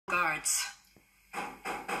guards.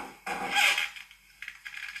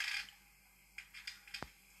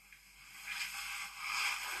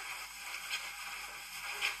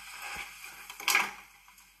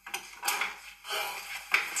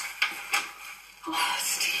 Oh,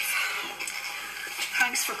 Steve.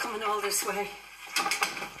 Thanks for coming all this way.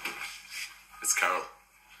 It's Carol.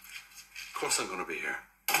 Of course I'm going to be here.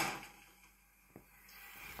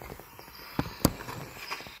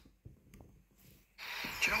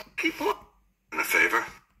 Do you know, people in a favour?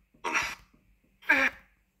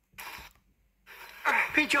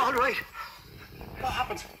 Pete, you all right? What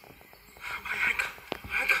happened? My ankle.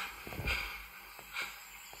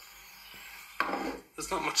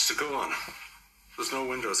 There's not much to go on. There's no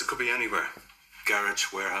windows. It could be anywhere.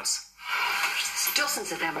 Garage, warehouse. There's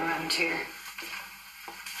dozens of them around here.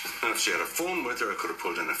 And if she had a phone with her, I could have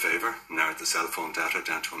pulled in a favour, narrowed the cell phone data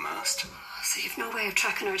down to a mast. So you've no way of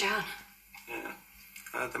tracking her down? Yeah.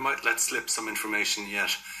 They might let slip some information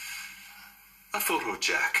yet. That photo of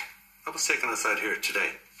Jack, that was taken outside here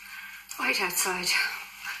today. Right outside.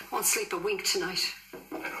 Won't sleep a wink tonight.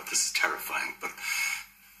 I know this is terrifying, but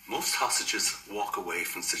most hostages walk away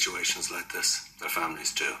from situations like this. Their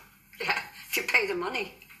families do. Yeah, if you pay the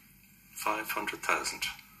money. 500,000.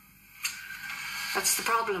 That's the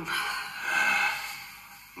problem.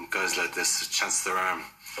 Guys like this chance their arm.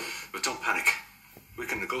 But don't panic. We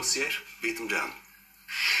can negotiate, beat them down.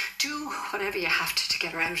 Do whatever you have to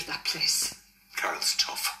get her out of that place. Carol's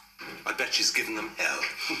tough. I bet she's given them hell.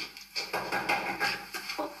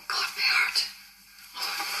 Oh, God, my heart.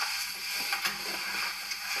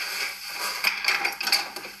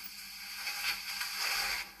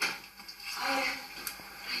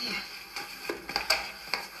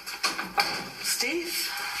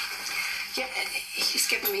 Steve? Yeah, he's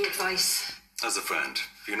giving me advice. As a friend,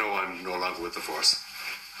 you know I'm no longer with the force.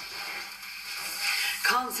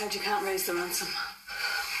 Colin said you can't raise the ransom.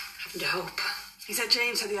 Having to hope. He said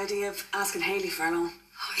James had the idea of asking Haley for a loan.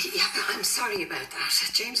 Oh, yeah, I'm sorry about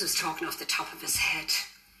that. James was talking off the top of his head.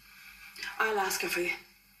 I'll ask her for you.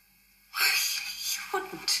 You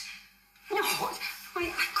wouldn't. No,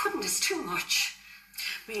 I couldn't. It's too much.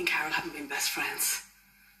 Me and Carol haven't been best friends.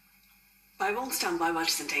 But I won't stand by while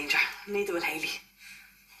she's in danger. Neither will Haley.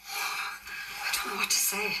 I don't know what to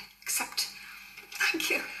say, except thank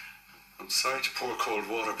you. I'm sorry to pour cold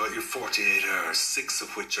water about your 48 hours, 6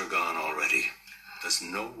 of which are gone already. There's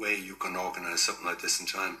no way you can organise something like this in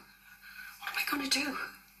time. What am I going to do?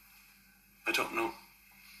 I don't know.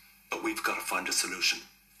 But we've got to find a solution.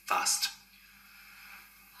 Fast.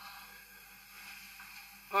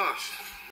 Oh,